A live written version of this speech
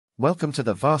Welcome to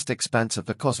the vast expanse of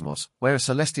the cosmos, where a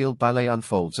celestial ballet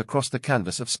unfolds across the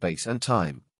canvas of space and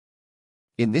time.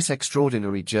 In this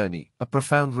extraordinary journey, a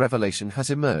profound revelation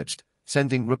has emerged,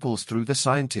 sending ripples through the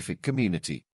scientific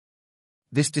community.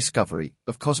 This discovery,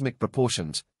 of cosmic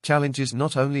proportions, challenges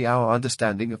not only our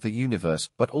understanding of the universe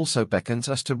but also beckons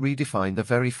us to redefine the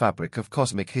very fabric of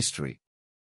cosmic history.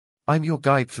 I'm your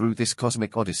guide through this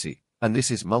cosmic odyssey, and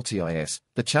this is Multi-IS,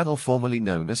 the channel formerly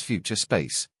known as Future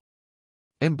Space.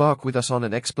 Embark with us on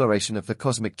an exploration of the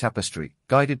cosmic tapestry,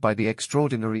 guided by the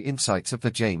extraordinary insights of the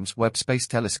James Webb Space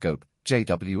Telescope,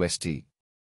 JWST.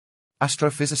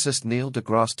 Astrophysicist Neil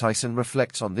deGrasse Tyson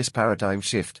reflects on this paradigm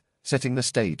shift, setting the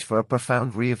stage for a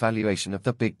profound re-evaluation of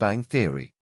the Big Bang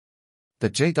theory. The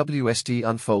JWST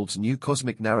unfolds new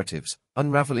cosmic narratives,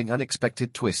 unraveling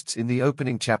unexpected twists in the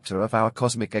opening chapter of our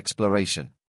cosmic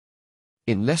exploration.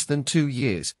 In less than 2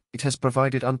 years, it has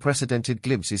provided unprecedented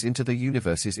glimpses into the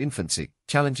universe's infancy,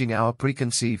 challenging our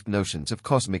preconceived notions of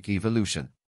cosmic evolution.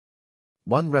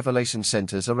 One revelation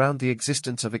centers around the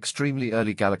existence of extremely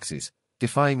early galaxies,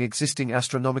 defying existing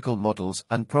astronomical models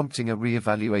and prompting a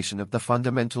re-evaluation of the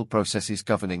fundamental processes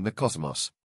governing the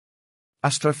cosmos.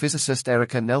 Astrophysicist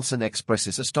Erica Nelson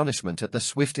expresses astonishment at the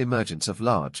swift emergence of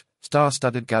large,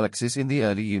 star-studded galaxies in the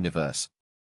early universe.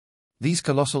 These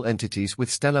colossal entities with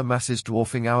stellar masses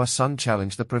dwarfing our Sun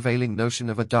challenge the prevailing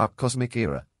notion of a dark cosmic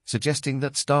era, suggesting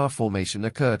that star formation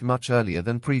occurred much earlier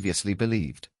than previously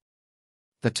believed.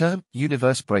 The term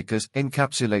universe breakers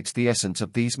encapsulates the essence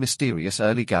of these mysterious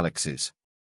early galaxies.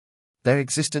 Their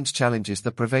existence challenges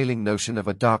the prevailing notion of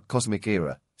a dark cosmic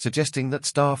era, suggesting that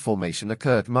star formation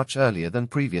occurred much earlier than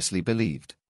previously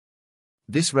believed.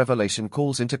 This revelation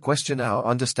calls into question our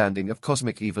understanding of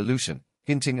cosmic evolution,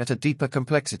 hinting at a deeper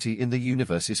complexity in the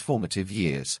universe's formative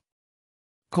years.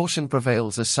 Caution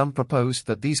prevails as some propose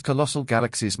that these colossal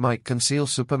galaxies might conceal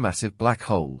supermassive black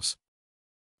holes.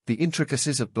 The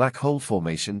intricacies of black hole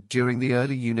formation during the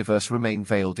early universe remain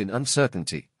veiled in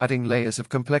uncertainty, adding layers of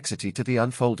complexity to the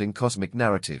unfolding cosmic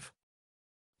narrative.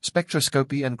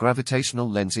 Spectroscopy and gravitational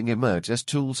lensing emerge as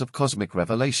tools of cosmic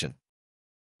revelation.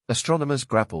 Astronomers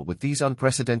grapple with these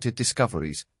unprecedented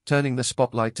discoveries, turning the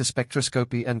spotlight to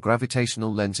spectroscopy and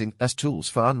gravitational lensing as tools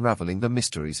for unraveling the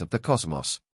mysteries of the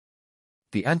cosmos.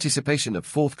 The anticipation of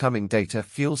forthcoming data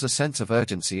fuels a sense of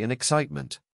urgency and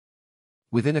excitement.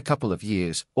 Within a couple of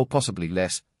years, or possibly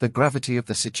less, the gravity of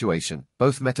the situation,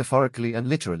 both metaphorically and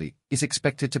literally, is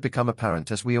expected to become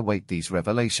apparent as we await these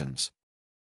revelations.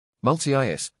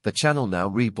 Multi-IS, the channel now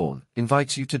reborn,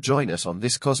 invites you to join us on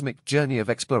this cosmic journey of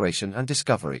exploration and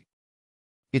discovery.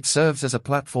 It serves as a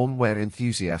platform where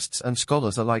enthusiasts and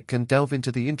scholars alike can delve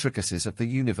into the intricacies of the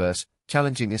universe,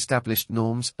 challenging established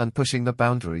norms and pushing the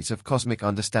boundaries of cosmic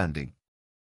understanding.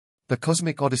 The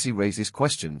Cosmic Odyssey raises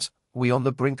questions. Are we on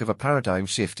the brink of a paradigm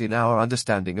shift in our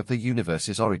understanding of the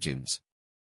universe's origins?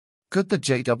 Could the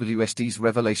JWST's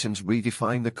revelations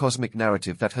redefine the cosmic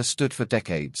narrative that has stood for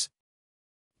decades?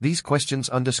 These questions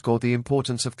underscore the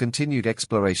importance of continued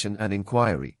exploration and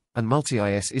inquiry, and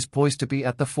Multi-IS is poised to be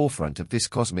at the forefront of this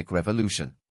cosmic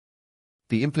revolution.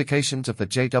 The implications of the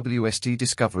JWST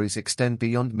discoveries extend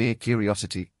beyond mere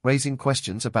curiosity, raising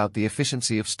questions about the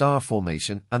efficiency of star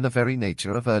formation and the very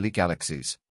nature of early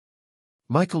galaxies.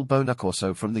 Michael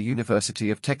Bonacorso from the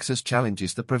University of Texas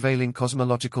challenges the prevailing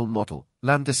cosmological model,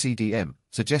 lambda CDM,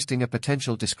 suggesting a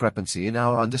potential discrepancy in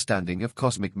our understanding of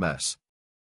cosmic mass.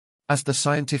 As the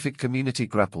scientific community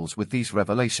grapples with these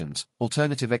revelations,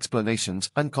 alternative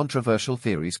explanations and controversial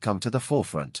theories come to the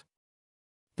forefront.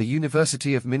 The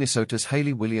University of Minnesota's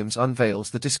Haley Williams unveils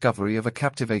the discovery of a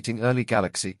captivating early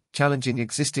galaxy, challenging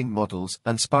existing models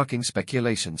and sparking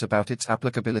speculations about its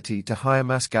applicability to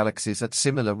higher-mass galaxies at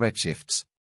similar redshifts.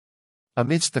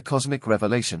 Amidst the cosmic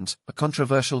revelations, a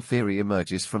controversial theory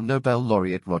emerges from Nobel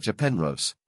laureate Roger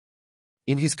Penrose.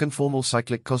 In his conformal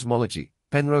cyclic cosmology,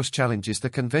 Penrose challenges the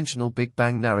conventional Big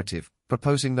Bang narrative,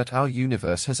 proposing that our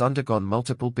universe has undergone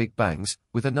multiple Big Bangs,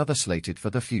 with another slated for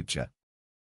the future.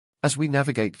 As we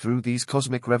navigate through these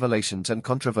cosmic revelations and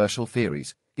controversial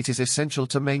theories, it is essential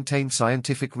to maintain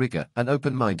scientific rigor and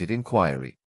open-minded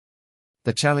inquiry.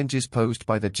 The challenges posed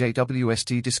by the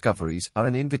JWST discoveries are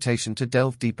an invitation to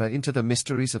delve deeper into the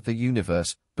mysteries of the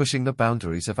universe, pushing the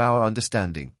boundaries of our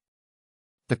understanding.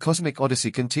 The Cosmic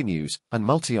Odyssey continues, and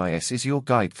Multi-IS is your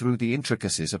guide through the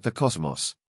intricacies of the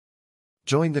cosmos.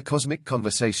 Join the cosmic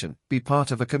conversation, be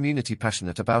part of a community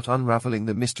passionate about unraveling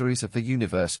the mysteries of the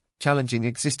universe, challenging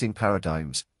existing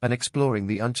paradigms, and exploring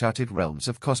the uncharted realms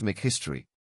of cosmic history.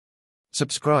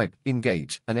 Subscribe,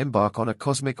 engage, and embark on a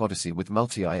cosmic odyssey with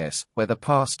Multi-IS, where the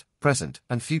past, present,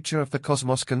 and future of the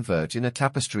cosmos converge in a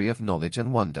tapestry of knowledge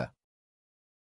and wonder.